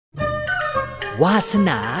วาส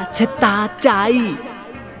นาชะตาใจ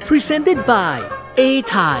Presented by A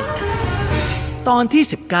Thai ตอนที่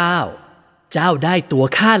19เจ้าได้ตัว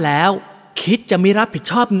ข้าแล้วคิดจะไม่รับผิด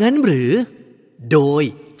ชอบงั้นหรือโดย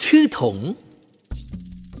ชื่อถง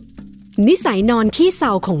นิสัยนอนขี้เศร้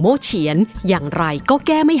าของโม่เฉียนอย่างไรก็แ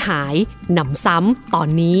ก้ไม่หายหนำซ้ำตอน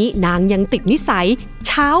นี้นางยังติดนิสัยเ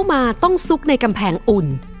ช้ามาต้องซุกในกำแพงอุ่น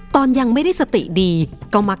ตอนยังไม่ได้สติดี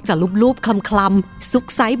ก็มักจะลูบๆคลำๆซุก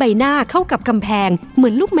ไซใบหน้าเข้ากับกำแพงเหมื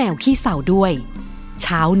อนลูกแมวขี้เศร้าด้วยเ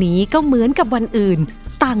ช้านี้ก็เหมือนกับวันอื่น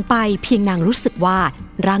ต่างไปเพียงนางรู้สึกว่า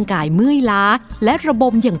ร่างกายเมื่อยล้าและระบ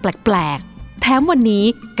มอย่างแปลกๆแถมวันนี้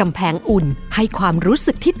กำแพงอุ่นให้ความรู้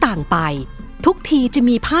สึกที่ต่างไปทุกทีจะ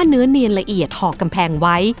มีผ้าเนื้อเนียนละเอียดห่อกำแพงไ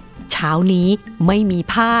ว้เช้านี้ไม่มี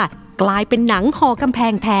ผ้ากลายเป็นหนังห่อกำแพ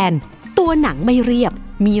งแทนตัวหนังไม่เรียบ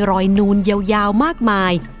มีรอยนูนยาวๆมากมา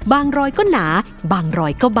ยบางรอยก็หนาบางรอ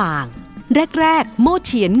ยก็บางแรกๆโม่เ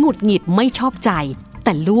ฉียนหงุดหงิดไม่ชอบใจแ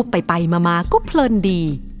ต่ลูบไปมาก็เพลินดี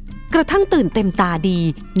กระทั่งตื่นเต็มตาดี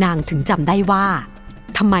นางถึงจำได้ว่า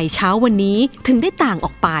ทำไมเช้าวันนี้ถึงได้ต่างอ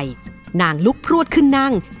อกไปนางลุกพรวดขึ้นนั่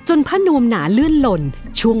งจนผ้านวมหนาเลื่อนหล่น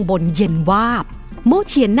ช่วงบนเย็นวาบโม่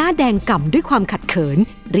เฉียนหน้าแดงก่ำด้วยความขัดเขิน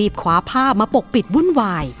รีบคว้าผ้ามาปกปิดวุ่นว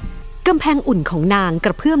ายกำแพงอุ่นของนางก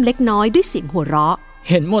ระเพื่อมเล็กน้อยด้วยเสียงหัวเราะ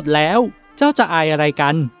เห็นหมดแล้วเจ้าจะอายอะไรกั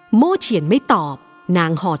นโม่เฉียนไม่ตอบนา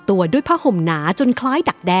งห่อตัวด้วยผ้าห่มหนาจนคล้าย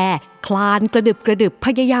ดักแด้คลานกระดึบพ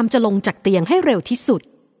ยายามจะลงจากเตียงให้เร็วที่สุด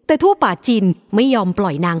แต่ทั่วป่าจินไม่ยอมปล่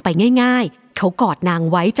อยนางไปง่ายๆเขากอดนาง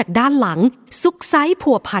ไว้จากด้านหลังซุกไซ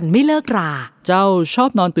ผัวพันไม่เลิกราเจ้าชอบ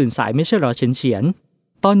นอนตื่นสายไม่ใช่หรอเฉียน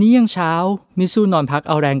ตอนนี้ยังเช้ามิสู้นอนพักเ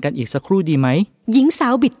อาแรงกันอีกสักครู่ดีไหมหญิงสา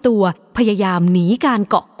วบิดตัวพยายามหนีการ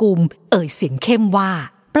เกาะกุมเอ่ยเสียงเข้มว่า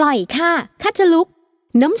ปล่อยข้าจะลุก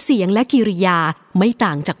น้ำเสียงและกิริยาไม่ต่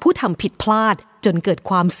างจากผู้ทำผิดพลาดจนเกิด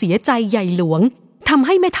ความเสียใจใหญ่หลวงทำใ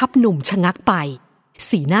ห้แม่ทัพหนุ่มชะงักไป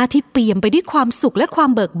สีหน้าที่เปี่ยมไปด้วยความสุขและความ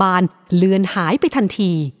เบิกบานเลือนหายไปทัน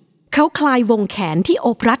ทีเขาคลายวงแขนที่โอ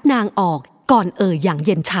บรัดนางออกก่อนอย่างเ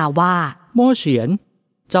ย็นชาว่าโม่เฉียน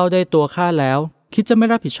เจ้าได้ตัวข้าแล้วคิดจะไม่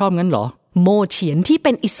รับผิดชอบงั้นหรอโม่เฉียนที่เ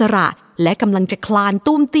ป็นอิสระและกำลังจะคลาน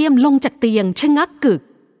ตุ้มเตี้ยมลงจากเตียงชะงักกึก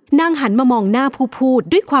นางหันมามองหน้าผู้พูด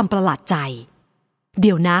ด้วยความประหลาดใจเ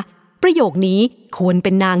ดี๋ยวนะประโยคนี้ควรเ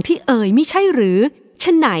ป็นนางที่ไม่ใช่หรือฉ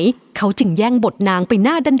ะไหนเขาจึงแย่งบทนางไปห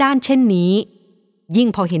น้าด้านๆเช่นนี้ยิ่ง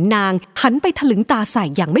พอเห็นนางหันไปถลึงตาใส่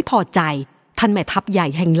อย่างไม่พอใจท่านแม่ทัพใหญ่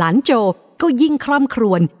แห่งล้านโจก็ยิ่งคร่ำคร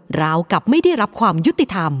วญราวกับไม่ได้รับความยุติ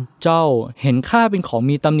ธรรมเจ้าเห็นข้าเป็นของ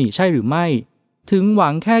มีตำหนิใช่หรือไม่ถึงหวั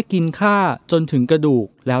งแค่กินข้าจนถึงกระดูก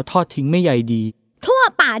แล้วทอดทิ้งไม่ใยดีทั่ว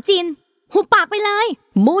ป่าจินหุบปากไปเลย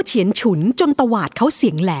โม่เฉียนฉุนจนตวาดเขาเสี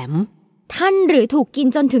ยงแหลมท่านหรือถูกกิน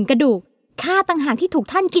จนถึงกระดูกข้าต่างหากที่ถูก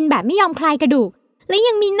ท่านกินแบบไม่ยอมคลายกระดูกและ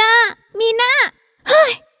ยังมีหน้าเฮ้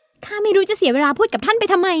ยข้าไม่รู้จะเสียเวลาพูดกับท่านไป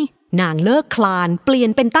ทำไมนางเลิกคลานเปลี่ยน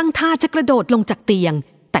เป็นตั้งท่าจะกระโดดลงจากเตียง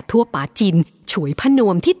แต่ทั่วป่าจินฉวยผ้าน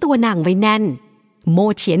วมที่ตัวนางไว้แน่นโม่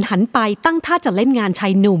เฉียนหันไปตั้งท่าจะเล่นงานชา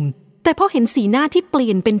ยหนุ่มแต่พอเห็นสีหน้าที่เปลี่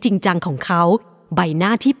ยนเป็นจริงจังของเขาใบหน้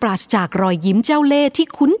าที่ปราศจากรอยยิ้มเจ้าเล่ห์ที่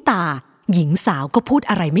คุ้นตาหญิงสาวก็พูด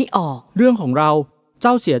อะไรไม่ออกเรื่องของเราเ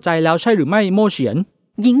จ้าเสียใจแล้วใช่หรือไม่โม่เฉียน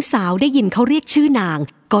หญิงสาวได้ยินเขาเรียกชื่อนาง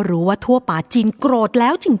ก็รู้ว่าทั่วป่าจินโกรธแล้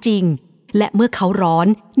วจริงๆและเมื่อเขาร้อน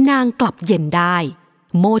นางกลับเย็นได้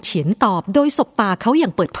โม่เฉียนตอบโดยสบตาเขาอย่า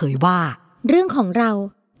งเปิดเผยว่าเรื่องของเรา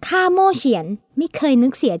ข้าโม่เฉียนไม่เคยนึ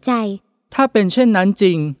กเสียใจถ้าเป็นเช่นนั้นจ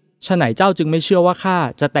ริงฉะไหนเจ้าจึงไม่เชื่อว่าข้า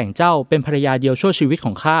จะแต่งเจ้าเป็นภรรยาเดียวชั่วชีวิตข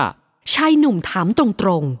องข้าชายหนุ่มถามตร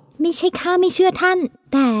งๆไม่ใช่ข้าไม่เชื่อท่าน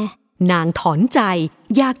แต่นางถอนใจ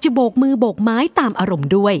อยากจะโบกมือโบกไม้ตามอารมณ์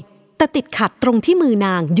ด้วยแต่ติดขัดตรงที่มือน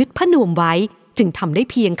างยึดผ้านวมไว้จึงทำได้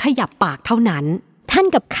เพียงขยับปากเท่านั้นท่าน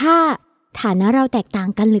กับข้าฐานะเราแตกต่าง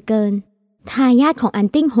กันเหลือเกินทายาทของอัน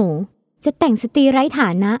ติ้งโหจะแต่งสตรีไร้ฐา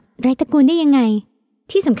นะไร้ตระกูลได้ยังไง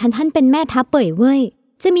ที่สำคัญท่านเป็นแม่ทัพเป่ยเว่ย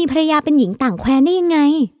จะมีภรรยาเป็นหญิงต่างแคว้นได้ยังไง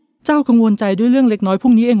เจ้ากังวลใจด้วยเรื่องเล็กน้อยพว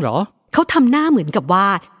กนี้เองเหรอเขาทำหน้าเหมือนกับว่า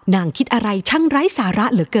นางคิดอะไรช่างไร้สาระ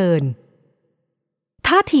เหลือเกิน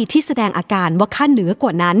ท่าทีที่แสดงอาการว่าข้าเหนือก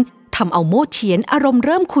ว่านั้นทำเอาโม่เฉียนอารมณ์เ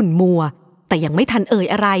ริ่มขุ่นมัวแต่ยังไม่ทัน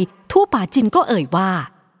อะไรทั่วป่าจินก็ว่า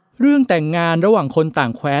เรื่องแต่งงานระหว่างคนต่า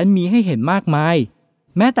งแคว้นมีให้เห็นมากมาย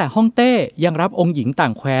แม้แต่ฮ่องเต้ยังรับองค์หญิงต่า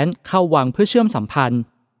งแคว้นเข้าวังเพื่อเชื่อมสัมพันธ์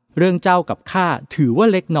เรื่องเจ้ากับข้าถือว่า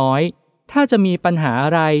เล็กน้อยถ้าจะมีปัญหาอะ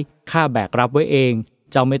ไรข้าแบกรับไว้เอง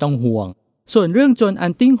เจ้าไม่ต้องห่วงส่วนเรื่องจนอั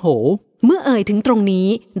นติ้งโหเมื่อถึงตรงนี้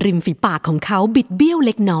ริมฝีปากของเขาบิดเบี้ยวเ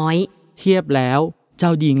ล็กน้อยเทียบแล้วเจ้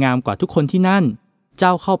าดีงามกว่าทุกคนที่นั่นเจ้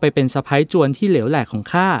าเข้าไปเป็นสะใภ้จวนที่เหลวแหลกของ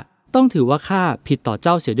ข้าต้องถือว่าข้าผิดต่อเ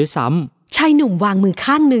จ้าเสียด้วยซ้ำ ชายหนุ่มวางมือ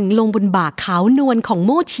ข้างหนึ่งลงบนบ่าขาวนวลของโ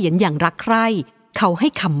ม่เฉียนอย่างรักใคร่ เขาให้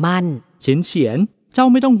คำมั่นเฉียนเจ้า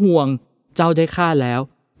ไม่ต้องห่วงเจ้าได้ข้าแล้ว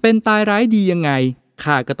เป็นตายร้ายดียังไง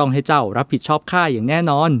ข้าก็ต้องให้เจ้ารับผิดชอบข้าอย่างแน่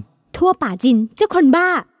นอนทั่วป่าจินเจ้าคนบ้า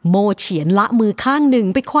โมเฉียนละมือข้างหนึ่ง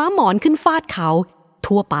ไปคว้าหมอนขึ้นฟาดเขา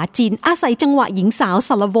ทั่วป่าจินอาศัยจังหวะหญิงสาวส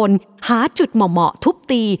ารวนหาจุดเหมาะๆทุบ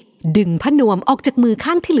ตีดึงผ้านวมออกจากมือ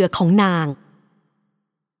ข้างที่เหลือของนาง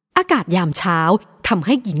อากาศยามเช้าทำใ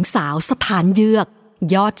ห้หญิงสาวสถานเยือก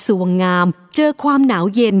ยอดสวงงามเจอความหนาว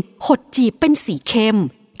เย็นหดจีบเป็นสีเข้ม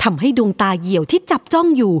ทำให้ดวงตาเหี่ยวที่จับจ้อง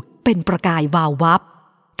อยู่เป็นประกายวาววับ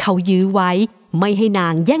เขายื้อไว้ไม่ให้นา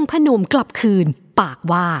งแย่งผ้านวมกลับคืนปาก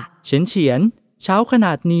ว่าเฉียนเช้าขน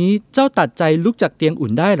าดนี้เจ้าตัดใจลุกจากเตียงอุ่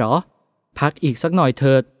นได้หรอพักอีกสักหน่อยเ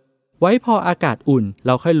ถิดไว้พออากาศอุ่นเร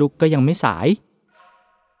าค่อยลุกก็ยังไม่สาย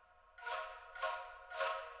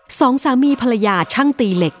สองสามีภรรยาช่างตี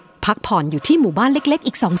เหล็กพักผ่อนอยู่ที่หมู่บ้านเล็กๆ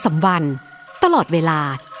อีก 2-3 วันตลอดเวลา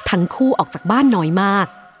ทั้งคู่ออกจากบ้านน้อยมาก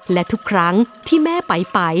และทุกครั้งที่แม่ไ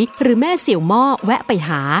ปหรือแม่เสี่ยวหม้อแวะไปห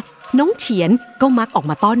าน้องเฉียนก็มักออก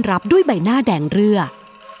มาต้อนรับด้วยใบหน้าแดงเรื่อ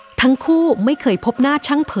ทั้งคู่ไม่เคยพบหน้า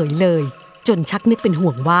ช่างเผยเลยจนชักนึกเป็นห่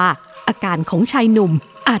วงว่าอาการของชายหนุ่ม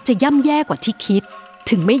อาจจะย่ำแย่กว่าที่คิด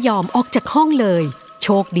ถึงไม่ยอมออกจากห้องเลยโช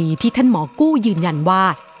คดีที่ท่านหมอกู้ยืนยันว่า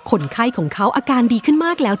คนไข้ของเขาอาการดีขึ้นม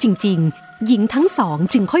ากแล้วจริงๆหญิงทั้งสอง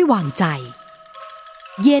จึงค่อยวางใจ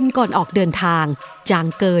เย็นก่อนออกเดินทางจาง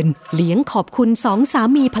เกินเลี้ยงขอบคุณสองสา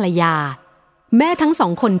มีภรรยาแม่ทั้งสอ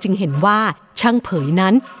งคนจึงเห็นว่าช่างเผย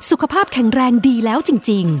นั้นสุขภาพแข็งแรงดีแล้วจ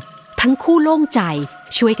ริงๆทั้งคู่โล่งใจ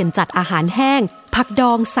ช่วยกันจัดอาหารแห้งผักด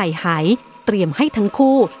องใส่ไหเตรียมให้ทั้ง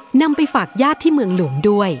คู่นำไปฝากญาติที่เมืองหลวง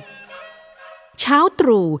ด้วยเช้าต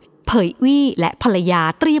รู่เผยวี่และภรรยา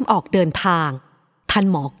เตรียมออกเดินทางท่าน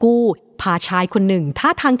หมอกู้พาชายคนหนึ่งท่า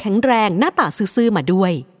ทางแข็งแรงหน้าตาซื่อๆมาด้ว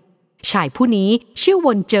ยชายผู้นี้ชื่อว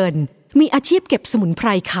นเจินมีอาชีพเก็บสมุนไพร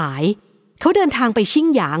ขายเขาเดินทางไปชิ่ง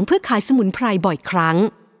หยางเพื่อขายสมุนไพรบ่อยครั้ง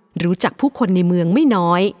รู้จักผู้คนในเมืองไม่น้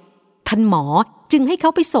อยท่านหมอจึงให้เขา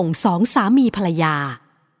ไปส่งสองสามีภรรยา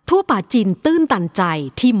ทั่วป่าจินตื้นตันใจ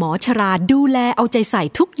ที่หมอชราดูแลเอาใจใส่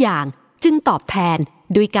ทุกอย่างจึงตอบแทน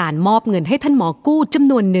ด้วยการมอบเงินให้ท่านหมอกู้จำ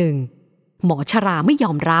นวนหนึ่งหมอชราไม่ย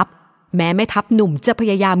อมรับแม้แม่ทัพหนุ่มจะพ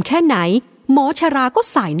ยายามแค่ไหนหมอชราก็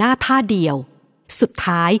สายหน้าท่าเดียวสุด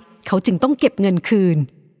ท้ายเขาจึงต้องเก็บเงินคืน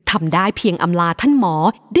ทำได้เพียงอำลาท่านหมอ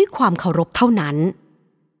ด้วยความเคารพเท่านั้น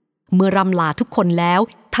เมื่อรำลาทุกคนแล้ว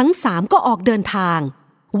ทั้งสามก็ออกเดินทาง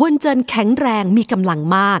เวินเจินแข็งแรงมีกำลัง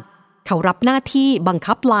มากเขารับหน้าที่บัง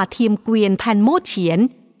คับลาเทียมเกวียนแทนโม่เฉียน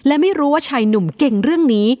และไม่รู้ว่าชายหนุ่มเก่งเรื่อง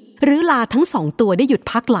นี้หรือลาทั้งสองตัวได้หยุด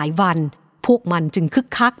พักหลายวันพวกมันจึงคึก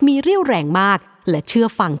คักมีเรี่ยวแรงมากและเชื่อ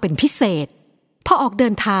ฟังเป็นพิเศษพอออกเดิ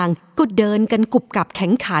นทางก็เดินกันกุบกับแข็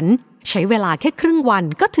งขันใช้เวลาแค่ครึ่งวัน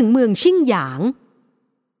ก็ถึงเมืองชิ่งหยาง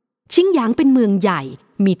ชิ่งหยางเป็นเมืองใหญ่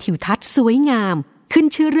มีทิวทัศน์สวยงามขึ้น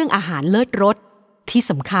ชื่อเรื่องอาหารเลิศรสที่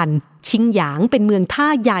สำคัญชิ่งหยางเป็นเมืองท่า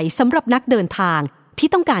ใหญ่สำหรับนักเดินทางที่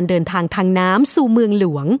ต้องการเดินทางทางน้ำสู่เมืองหล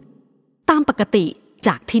วงตามปกติจ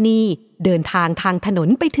ากที่นี่เดินทางทางถนน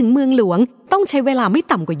ไปถึงเมืองหลวงต้องใช้เวลาไม่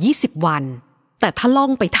ต่ำกว่า20 วันแต่ถ้าล่อ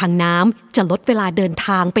งไปทางน้ำจะลดเวลาเดินท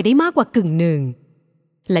างไปได้มากกว่ากึ่งหนึ่ง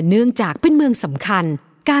และเนื่องจากเป็นเมืองสำคัญ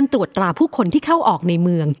การตรวจตราผู้คนที่เข้าออกในเ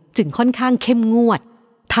มืองจึงค่อนข้างเข้มงวด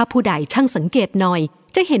ถ้าผู้ใดช่างสังเกตหน่อย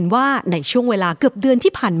จะเห็นว่าในช่วงเวลาเกือบเดือน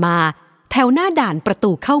ที่ผ่านมาแถวหน้าด่านประ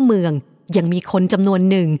ตูเข้าเมืองยังมีคนจำนวน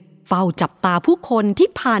หนึ่งเฝ้าจับตาผู้คนที่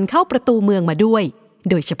ผ่านเข้าประตูเมืองมาด้วย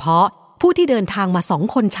โดยเฉพาะผู้ที่เดินทางมา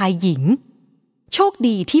2 คนชายหญิงโชค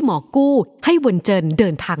ดีที่หมอกู้ให้เวินเจินเดิ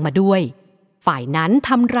นทางมาด้วยฝ่ายนั้นท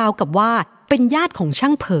ำราวกับว่าเป็นญาติของช่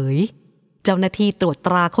างเผยเจ้าหน้าที่ตรวจต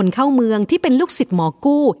ราคนเข้าเมืองที่เป็นลูกศิษย์หมอ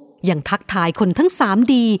กู้ยังทักทายคนทั้ง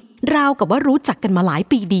3ดีราวกับว่ารู้จักกันมาหลาย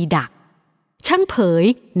ปีดีดักช่างเผย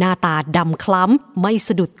หน้าตาดำคล้ำไม่ส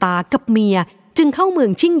ะดุดตากับเมียจึงเข้าเมือ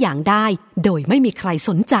งชิ่งหยางได้โดยไม่มีใครส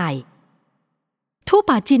นใจทั่ว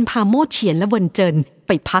ป่าจินพาโม่เฉียนและเวินเจินไ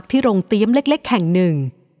ปพักที่โรงเตี้ยมเล็กๆแห่งหนึ่ง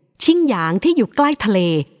ชิ่งหยางที่อยู่ใกล้ทะเล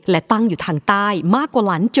และตั้งอยู่ทางใต้มากกว่าห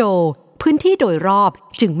ลานโจพื้นที่โดยรอบ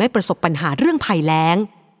จึงไม่ประสบปัญหาเรื่องภัยแล้ง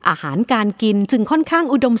อาหารการกินจึงค่อนข้าง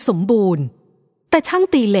อุดมสมบูรณ์แต่ช่าง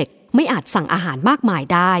ตีเหล็กไม่อาจสั่งอาหารมากมาย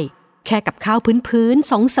ได้แค่กับข้าวพื้น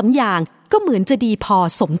ๆ2-3 อย่างก็เหมือนจะดีพอ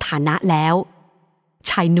สมฐานะแล้ว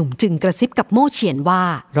ชายหนุ่มจึงกระซิบกับโม่เฉียนว่า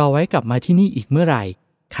รอไว้กลับมาที่นี่อีกเมื่อไหร่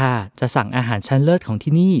ข้าจะสั่งอาหารชั้นเลิศของ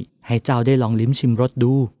ที่นี่ให้เจ้าได้ลองลิ้มชิมรส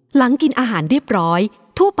ดูหลังกินอาหารเรียบร้อย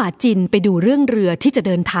ทั่วป่าจินไปดูเรื่องเรือที่จะเ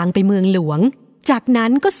ดินทางไปเมืองหลวงจากนั้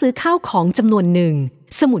นก็ซื้อข้าวของจำนวนหนึ่ง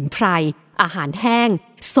สมุนไพรอาหารแห้ง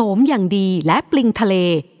โสมอย่างดีและปลิงทะเล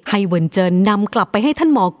ให้เวินเจินนำกลับไปให้ท่า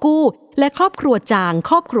นหมอกู้และครอบครัวจาง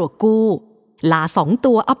ครอบครัวกู้ลา2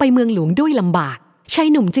 ตัวเอาไปเมืองหลวงด้วยลำบาก ชาย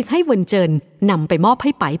หนุ่มจึงให้เวินเจินนำไปมอบใ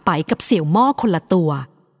ห้ไปไปกับเสี่ยวม่อคนละตัว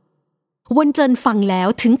เวินเจินฟังแล้ว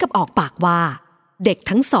ถึงกับออกปากว่าเด็ก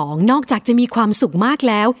ทั้งสองนอกจากจะมีความสุขมาก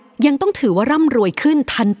แล้วยังต้องถือว่าร่ำรวยขึ้น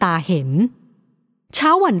ทันตาเห็นเช้า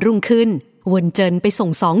วันรุ่งขึ้นเวินเจินไปส่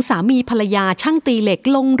งสองสามีภรรยาช่างตีเหล็ก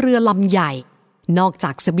ลงเรือลำใหญ่นอกจ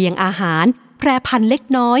ากเสบียงอาหารแพรพันเล็ก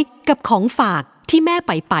น้อยกับของฝากที่แม่ไ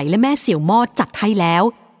ปไปและแม่เสี่ยวม่อจัดให้แล้ว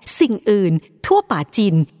สิ่งอื่นทั่วป่าจิ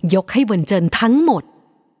นยกให้เวินเจินทั้งหมด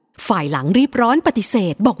ฝ่ายหลังรีบร้อนปฏิเส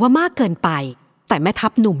ธบอกว่ามากเกินไปแต่แม่ทั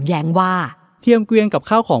พหนุ่มแย้งว่าเทียมเกวียนกับ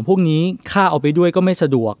ข้าวของพวกนี้ข้าเอาไปด้วยก็ไม่สะ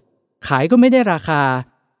ดวกขายก็ไม่ได้ราคา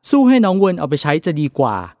สู้ให้น้องเวินเอาไปใช้จะดีก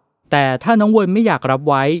ว่าแต่ถ้าน้องเวินไม่อยากรับ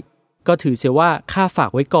ไว้ก็ถือเสียว่าข้าฝา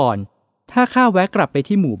กไว้ก่อนถ้าข้าแวะกลับไป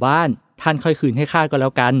ที่หมู่บ้านท่านค่อยคืนให้ข้าก็แล้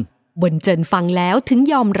วกันเวินเจินฟังแล้วถึง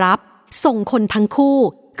ยอมรับส่งคนทั้งคู่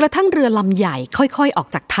กระทั่งเรือลำใหญ่ค่อยๆออก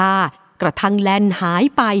จากท่ากระทั่งแล่นหาย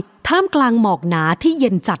ไปท่ามกลางหมอกหนาที่เย็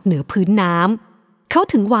นจัดเหนือพื้นน้ำเขา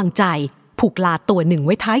ถึงวางใจผูกลาตัวหนึ่งไ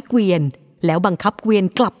ว้ท้ายเกวียนแล้วบังคับเกวียน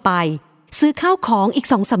กลับไปซื้อข้าวของอีก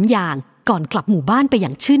 2-3 อย่างก่อนกลับหมู่บ้านไปอย่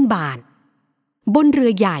างชื่นบานบนเรื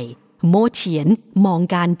อใหญ่โมเฉียนมอง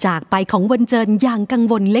การจากไปของเวินเจินอย่างกัง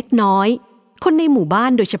วลเล็กน้อยคนในหมู่บ้า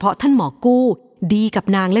นโดยเฉพาะท่านหมอกู้ดีกับ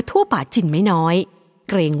นางและทั่วป่าจินไม่น้อย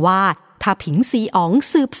เกรงว่าถ้าผิงซีอ๋อง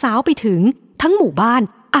สืบสาวไปถึงทั้งหมู่บ้าน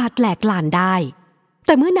อาจแหลกลานได้แ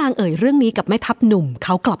ต่เมื่อนางเอ่ยเรื่องนี้กับแม่ทัพหนุ่มเข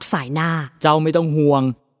ากลับสายหน้าเจ้าไม่ต้องห่วง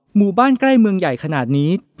หมู่บ้านใกล้เมืองใหญ่ขนาดนี้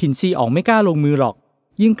ผินซีอ๋องไม่กล้าลงมือหรอก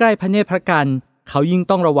ยิ่งใกล้พระเนตรพระกันเขายิ่ง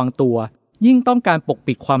ต้องระวังตัวยิ่งต้องการปก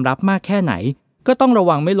ปิดความลับมากแค่ไหนก็ต้องระ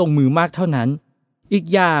วังไม่ลงมือมากเท่านั้นอีก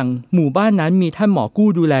อย่างหมู่บ้านนั้นมีท่านหมอกู้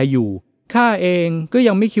ดูแลอยู่ข้าเองก็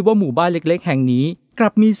ยังไม่คิดว่าหมู่บ้านเล็กๆแห่งนี้กลั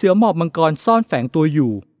บมีเสือหมอบมังกรซ่อนแฝงตัวอ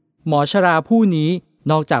ยู่หมอชราผู้นี้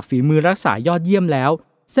นอกจากฝีมือรักษายอดเยี่ยมแล้ว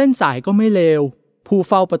เส้นสายก็ไม่เลวผู้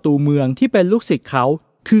เฝ้าประตูเมืองที่เป็นลูกศิษย์เขา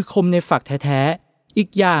คือคมในฝักแท้ๆอีก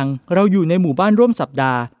อย่างเราอยู่ในหมู่บ้านร่วมสัปด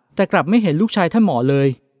าห์แต่กลับไม่เห็นลูกชายท่านหมอเลย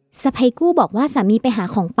สะใภ้กู้บอกว่าสามีไปหา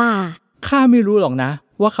ของป่าข้าไม่รู้หรอกนะ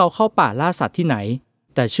ว่าเขาเข้าป่าล่าสัตว์ที่ไหน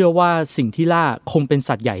แต่เชื่อว่าสิ่งที่ล่าคงเป็น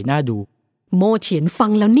สัตว์ใหญ่น่าดูโมเฉียนฟั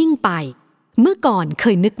งแล้วนิ่งไปเมื่อก่อนเค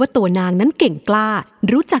ยนึกว่าตัวนางนั้นเก่งกล้า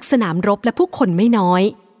รู้จักสนามรบและผู้คนไม่น้อย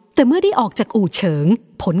แต่เมื่อได้ออกจากอู่เฉิง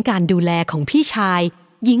ผลการดูแลของพี่ชาย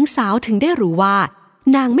หญิงสาวถึงได้รู้ว่า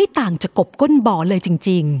นางไม่ต่างจากกบก้นบ่อเลยจ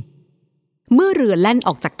ริงๆเมื่อเรือแล่นอ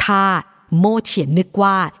อกจากท่าโมเฉียนนึก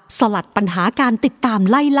ว่าสลัดปัญหาการติดตาม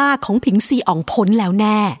ไล่ล่าของผิงซีอ๋องพ้นแล้วแ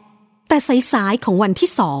น่แต่สายๆของวันที่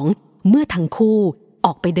2เมื่อทั้งคู่อ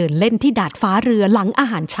อกไปเดินเล่นที่ดาดฟ้าเรือหลังอา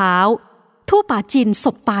หารเช้าทั่วป่าจินส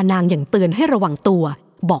บตานางอย่างเตือนให้ระวังตัว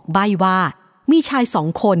บอกใบ้ว่ามีชาย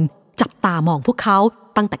2 คนจับตามองพวกเขา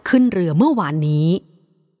ตั้งแต่ขึ้นเรือเมื่อวานนี้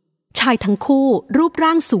ชายทั้งคู่รูปร่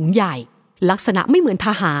างสูงใหญ่ลักษณะไม่เหมือนท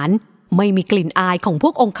หารไม่มีกลิ่นอายของพ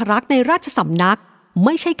วกองครักษ์ในราชสำนักไ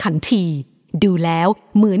ม่ใช่ขันทีดูแล้ว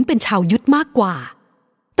เหมือนเป็นชาวยุทธมากกว่า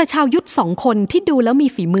แต่ชาวยุทธ2 คนที่ดูแล้วมี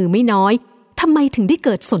ฝีมือไม่น้อยทำไมถึงได้เ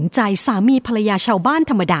กิดสนใจสามีภรรยาชาวบ้าน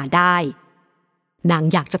ธรรมดาได้นาง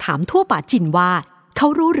อยากจะถามทั่วป่าจินว่าเขา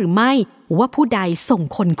รู้หรือไม่ว่าผู้ใดส่ง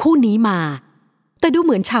คนคู่นี้มาแต่ดูเห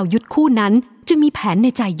มือนชาวยุทธคู่นั้นจะมีแผนใน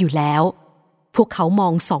ใจอยู่แล้วพวกเขามอ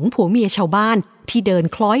ง2 ผัวเมียชาวบ้านที่เดิน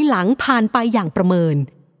คล้อยหลังผ่านไปอย่างประเมิน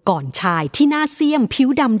ก่อนชายที่หน้าเสี้ยมผิว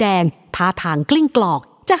ดำแดงท่าทางกลิ้งกลอก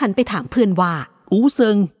จะหันไปถามเพื่อนว่าอูเซิ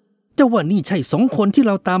งเจ้าว่านี่ใช่2 คนที่เ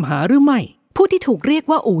ราตามหาหรือไม่ผู้ที่ถูกเรียก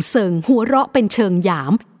ว่าอูเซิงหัวเราะเป็นเชิงหยา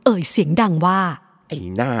มเอ่ยเสียงดังว่าไอ้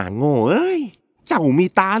หน้าโง่เอ้ยเจ้ามี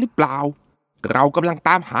ตาหรือเปล่าเรากำลังต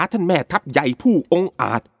ามหาท่านแม่ทัพใหญ่ผู้องอ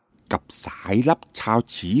าจกับสายลับชาว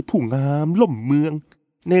ฉีผู้งามล่มเมือง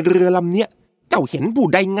ในเรือลำเนี้ยเจ้าเห็นผู้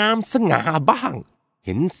ใดงามสง่าบ้างเ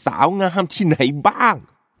ห็นสาวงามที่ไหนบ้าง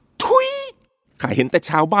ทุยข้าเห็นแต่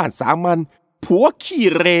ชาวบ้านสามัญผัวขี้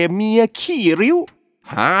เรเมียขี้ริ้ว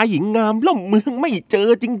หาหญิงงามล่มเมืองไม่เจอ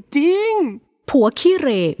จริงๆผัวขี้เร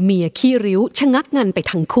เมียขี้ริ้วชะงักงันไป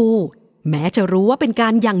ทั้งคู่แม้จะรู้ว่าเป็นกา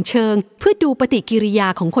รยั่งเชิงเพื่อดูปฏิกิริยา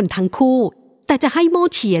ของคนทั้งคู่แต่จะให้โม่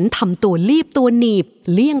เฉียนทำตัวรีบตัวหนีบ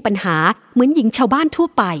เลี่ยงปัญหาเหมือนหญิงชาวบ้านทั่ว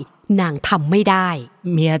ไปนางทำไม่ได้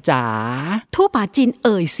เมียจ๋าทั่วป่าจินเ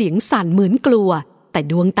อ่ยเสียงสั่นเหมือนกลัวแต่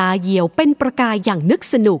ดวงตาเหี่ยวเป็นประกายอย่างนึก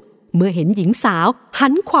สนุกเมื่อเห็นหญิงสาวหั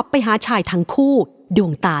นขวับไปหาชายทั้งคู่ดว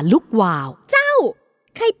งตาลุกวาวเจ้า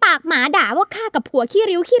ใครปากหมาด่าว่าข้ากับผัวขี้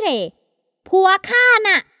ริ้วขี้เรผัวข้า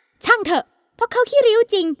น่ะช่างเถอะเพราะเขาขี้ริ้ว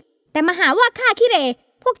จริงแต่มาหาว่าข้าขี้เร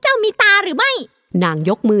พวกเจ้ามีตาหรือไม่นาง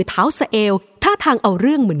ยกมือเท้าสะเอวท่าทางเอาเ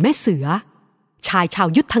รื่องเหมือนแม่เสือชายชาว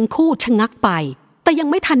ยุทธทั้งคู่ชะงักไปแต่ยัง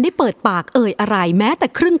ไม่ทันได้เปิดปากเอ่ยอะไรแม้แต่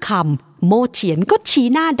ครึ่งคำโม่เฉียนก็ชี้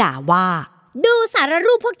หน้าด่าว่าดูสาร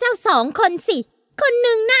รูปพวกเจ้า2 คนสิคนห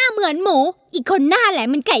นึ่งหน้าเหมือนหมู อีกคนหน้าแหละ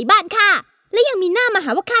มันไก่บ้านข้าและยังมีหน้ามาหา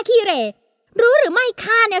ว่าข้าขี้เหร่รู้หรือไม่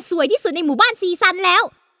ข้าเนี่ยสวยที่สุดในหมู่บ้านซีซันแล้ว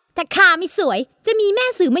แต่ข้าไม่สวยจะมีแม่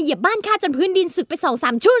สื่อมาเหยียบบ้านข้าจนพื้นดินสึกไป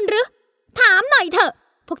 2-3 ชุนหรือถามหน่อยเถอะ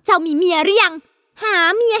พวกเจ้ามีเมียหรือยังหา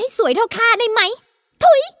เมียให้สวยเท่าข้าได้ไหม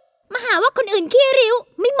ถุยมาหาว่าคนอื่นขี้ริ้ว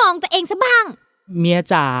ไม่มองตัวเองซะบ้างเมีย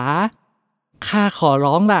จ๋าข้าขอ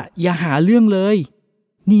ร้องล่ะอย่าหาเรื่องเลย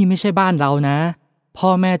นี่ไม่ใช่บ้านเรานะพ่อ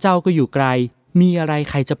แม่เจ้าก็อยู่ไกลมีอะไร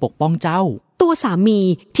ใครจะปกป้องเจ้าตัวสามี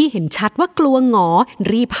ที่เห็นชัดว่ากลัวหงอ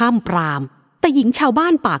รีบห้ามปรามแต่หญิงชาวบ้า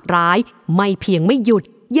นปากร้ายไม่เพียงไม่หยุด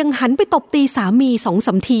ยังหันไปตบตีสามี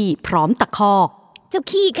2-3 ทีพร้อมตะคอกเจ้า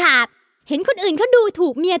ขี้ขาดเห็นคนอื่นเขาดูถู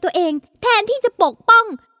กเมียตัวเองแทนที่จะปกป้อง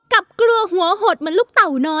กับกลัวหัวหดเหมือนลูกเต่า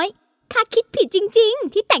น้อยข้าคิดผิดจริง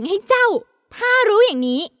ๆที่แต่งให้เจ้าถ้ารู้อย่าง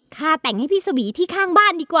นี้ข้าแต่งให้พี่สวีที่ข้างบ้า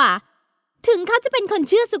นดีกว่าถึงเขาจะเป็นคน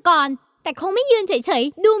เชื่อสุกรแต่คงไม่ยืนเฉย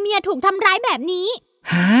ๆดูเมียถูกทำร้ายแบบนี้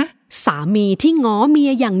ฮะสามีที่ง้อเมี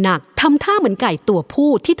ยอย่างหนักทำท่าเหมือนไก่ตัวผู้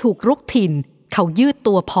ที่ถูกรุกถิ่นเขายืด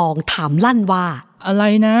ตัวพองถามลั่นว่าอะไร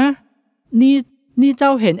นะนี่เจ้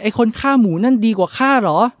าเห็นไอ้คนฆ่าหมูนั่นดีกว่าข้าเหร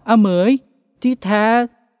ออาเหมยที่แท้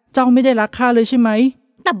เจ้าไม่ได้รักข้าเลยใช่ไหม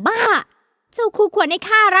แต่บ้าเจ้าคู่ควรให้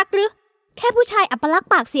ข้ารักหรือแค่ผู้ชายอัปลักษณ์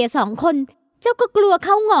ปากเสีย2 คนเจ้าก็กลัวเข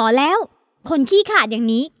าหงอแล้วคนขี้ขาดอย่าง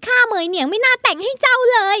นี้ข้าเหมยเหนียงไม่น่าแต่งให้เจ้า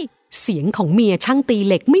เลยเสียงของเมียช่างตีเ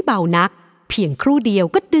หล็กไม่เบานักเพียงครู่เดียว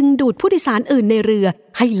ก็ดึงดูดผู้โดยสารอื่นในเรือ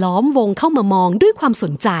ให้ล้อมวงเข้ามามองด้วยความส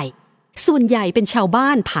นใจส่วนใหญ่เป็นชาวบ้า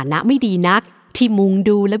นฐานะไม่ดีนักที่มุง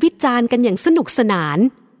ดูและวิจารณ์กันอย่างสนุกสนาน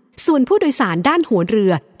ส่วนผู้โดยสารด้านหัวเรื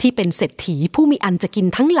อที่เป็นเศรษฐีผู้มีอันจะกิน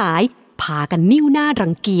ทั้งหลายพากันนิ้วหน้ารั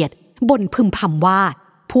งเกียจบ่นพึมพำว่า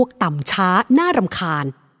พวกต่ำช้าน่ารำคาญ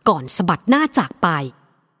ก่อนสะบัดหน้าจากไป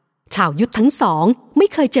ชาวยุทธทั้งสองไม่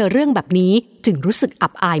เคยเจอเรื่องแบบนี้จึงรู้สึกอั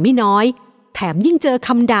บอายไม่น้อยแถมยิ่งเจอค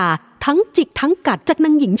ำด่าทั้งจิกทั้งกัดจากน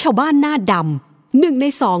างหญิงชาวบ้านหน้าดำ1 ใน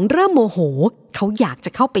 2เริ่มโมโหเขาอยากจะ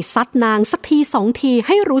เข้าไปซัดนางสักที2 ทีใ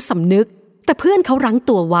ห้รู้สำนึกแต่เพื่อนเขารั้ง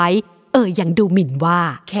ตัวไว้ยังดูหมิ่นว่า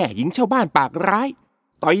แค่หญิงชาวบ้านปากร้าย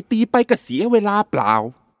ต่อยตีไปก็เสียเวลาเปล่า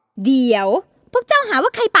เดี๋ยวพวกเจ้าหาว่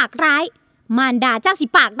าใครปากร้ายมารดาเจ้าสิ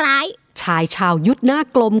ปากร้ายชายชาวยุทธหน้า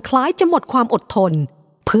กลมคล้ายจะหมดความอดทน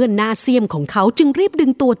เพื่อนหน้าเสียมของเขาจึงรีบดึ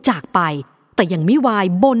งตัวจากไปแต่ยังไม่วาย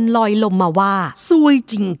บ่นลอยลมมาว่าซวย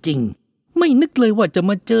จริงๆไม่นึกเลยว่าจะ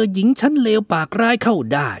มาเจอหญิงชั้นเลวปากร้ายเข้า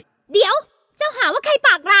ได้เดี๋ยวเจ้าหาว่าใครป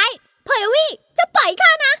ากร้ายเพยวี่จะปล่อยข้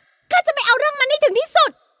านะข้าจะไปเอาเรื่องมันให้ถึงที่สุ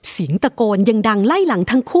ดเสียงตะโกนยังดังไล่หลัง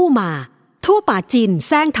ทั้งคู่มาทั่วป่าจีนแ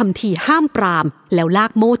ซงทำทีห้ามปรามแล้วลา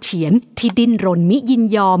กโมเฉียนที่ดิ้นรนมิยิน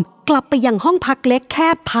ยอมกลับไปยังห้องพักเล็กแค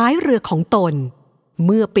บท้ายเรือของตนเ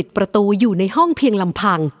มื่อปิดประตูอยู่ในห้องเพียงลำ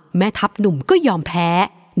พังแม่ทัพหนุ่มก็ยอมแพ้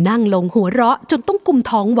นั่งลงหัวเราะจนต้องกุม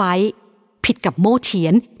ท้องไว้ผิดกับโมเฉีย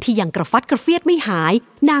นที่ยังกระฟัดกระเฟียดไม่หาย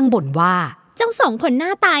นางบ่นว่าเจ้า2 คนหน้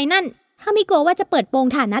าตายนั่นถ้าไม่กลัวว่าจะเปิดโปง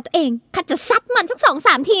ฐานะตัวเองข้าจะซัดมันสัก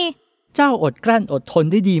 2-3 ทีเจ้าอดกลั้นอดทน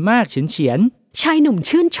ได้ดีมากเฉียนชายหนุ่ม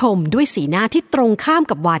ชื่นชมด้วยสีหน้าที่ตรงข้าม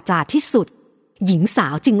กับวาจาที่สุดหญิงสา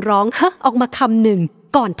วจึงร้องฮะออกมาคำหนึ่ง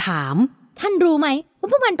ก่อนถามท่านรู้ไหมว่า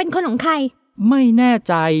พวกมันเป็นคนของใครไม่แน่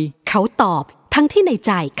ใจเขาตอบทั้งที่ในใ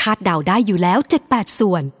จคาดเดาได้อยู่แล้ว 7-8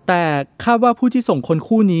 ส่วนแต่คาดว่าผู้ที่ส่งคน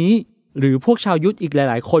คู่นี้หรือพวกชาวยุทธอีกห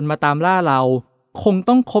ลายๆคนมาตามล่าเราคง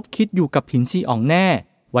ต้องคบคิดอยู่กับผินซีอ๋องแน่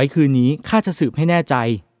ไว้คืนนี้ข้าจะสืบให้แน่ใจ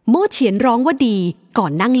โม่เฉียนร้องว่าดีก่อ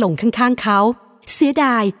นนั่งลงข้างๆเขาเสียด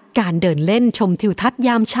ายการเดินเล่นชมทิวทัศน์ย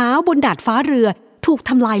ามเช้าบนดาดฟ้าเรือถูกท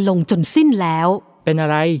ำลายลงจนสิ้นแล้วเป็นอะ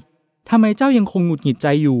ไรทำไมเจ้ายังคงหงุดหงิดใจ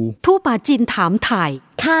อยู่ทั่วป่าจีนถามถ่าย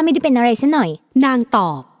ข้าไม่ได้เป็นอะไรซะหน่อยนางต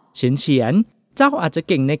อบเฉียนเจ้าอาจจะ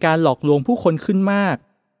เก่งในการหลอกลวงผู้คนขึ้นมาก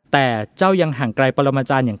แต่เจ้ายังห่างไกลปรมา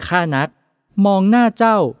จารย์อย่างข้านักมองหน้าเ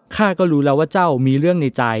จ้าข้าก็รู้แล้วว่าเจ้ามีเรื่องใน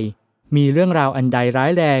ใจมีเรื่องราวอันใดร้า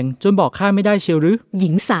ยแรงจนบอกข้าไม่ได้เชียวหรือหญิ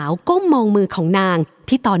งสาวก้มมองมือของนาง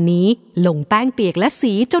ที่ตอนนี้ลงแป้งเปียกและ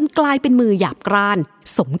สีจนกลายเป็นมือหยาบกร้าน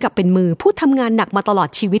สมกับเป็นมือผู้ทำงานหนักมาตลอด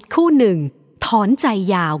ชีวิตคู่หนึ่งถอนใจ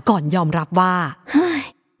ยาวก่อนยอมรับว่าเฮ้ย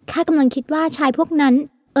ข้ากำลังคิดว่าชายพวกนั้น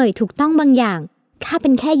ถูกต้องบางอย่างข้าเป็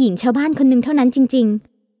นแค่หญิงชาวบ้านคนหนึ่งเท่านั้นจริง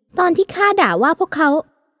ๆตอนที่ข้าด่าว่าพวกเขา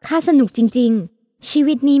ข้าสนุกจริงๆชี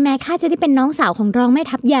วิตนี้แม้ข้าจะได้เป็นน้องสาวของรองแม่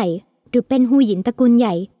ทัพใหญ่หรือเป็นฮูหยินตระกูลให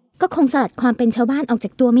ญ่ก็คงสลัดความเป็นชาวบ้านออกจา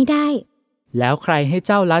กตัวไม่ได้แล้วใครให้เ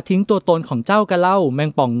จ้าละทิ้งตัวตนของเจ้ากันเล่าแมง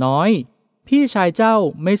ป่องน้อยพี่ชายเจ้า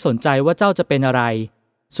ไม่สนใจว่าเจ้าจะเป็นอะไร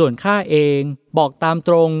ส่วนข้าเองบอกตามต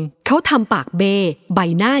รงเขาทำปากเบ้ใบ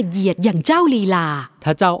หน้าเหยียดอย่างเจ้าลีลาถ้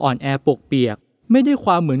าเจ้าอ่อนแอปวกเปียกไม่ได้ค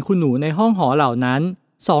วามเหมือนคุณหนูในห้องหอเหล่านั้น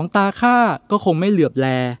2 ตาข้าก็คงไม่เหลือบแล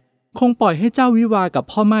คงปล่อยให้เจ้าวิวากับ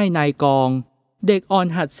พ่อไม้นายกองเด็กอ่อน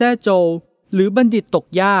หัดแซ่โจหรือบัณฑิตตก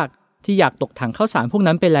ยากที่อยากตกถังข้าวสารพวก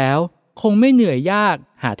นั้นไปแล้ว คงไม่เหนื่อยยาก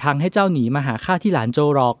หาทางให้เจ้าหนีมาหาข้าที่หลานโจ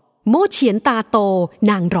หรอกโม่เฉียนตาโต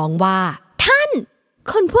นางร้องว่าท่าน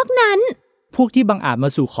คนพวกนั้นพวกที่บังอาจมา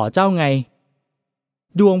สู่ขอเจ้าไง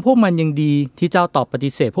ดวงพวกมันยังดีที่เจ้าตอบป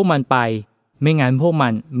ฏิเสธพวกมันไปไม่งั้นพวกมั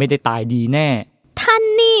นไม่ได้ตายดีแน่ท่าน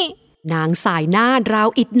นี่นางสายหน้าราว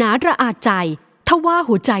อิจฉาระอาใจทว่า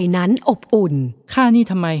หัวใจนั้นอบอุ่นข้านี่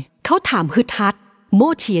ทำไมเขาถามฮึดฮัดโม่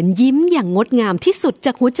เฉียนยิ้มอย่างงดงามที่สุดจ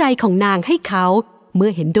ากหัวใจของนางให้เขาเมื่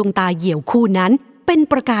อเห็นดวงตาเหี่ยวคู่นั้นเป็น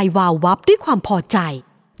ประกายวาววับด้วยความพอใจ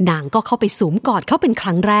นางก็เข้าไปสวมกอดเขาเป็นค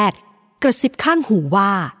รั้งแรกกระซิบข้างหูว่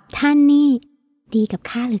าท่านนี่ดีกับ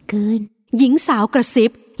ข้าเหลือเกินหญิงสาวกระซิ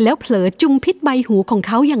บแล้วเผลอจุมพิษใบหูของเ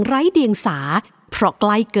ขาอย่างไร้เดียงสาเพราะใก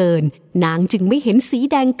ล้เกินนางจึงไม่เห็นสี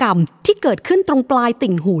แดงก่ำที่เกิดขึ้นตรงปลาย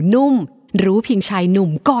ติ่งหูนุ่มรู้เพียงชายหนุ่ม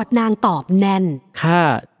กอดนางตอบแน่นข้า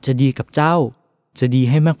จะดีกับเจ้าจะดี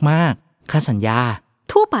ให้มากๆข้าสัญญา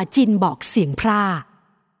ทั่วป่าจินบอกเสียงพร่า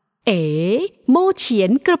โม่เฉีย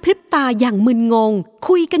นกระพริบตาอย่างมึนงง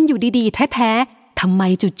คุยกันอยู่ดีๆแท้ๆทำไม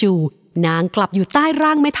จู่ๆนางกลับอยู่ใต้ร่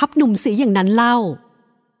างแม่ทัพหนุ่มเสียอย่างนั้นเล่า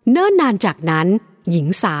เนิ่นนานจากนั้นหญิง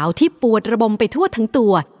สาวที่ปวดระบมไปทั่วทั้งตั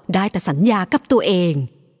วได้แต่สัญญากับตัวเอง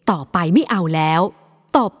ต่อไปไม่เอาแล้ว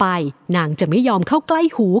ต่อไปนางจะไม่ยอมเข้าใกล้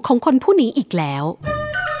หูของคนผู้นี้อีกแล้ว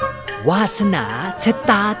วาสนาชะ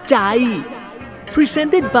ตาใจ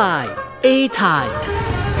Presented by A-Thai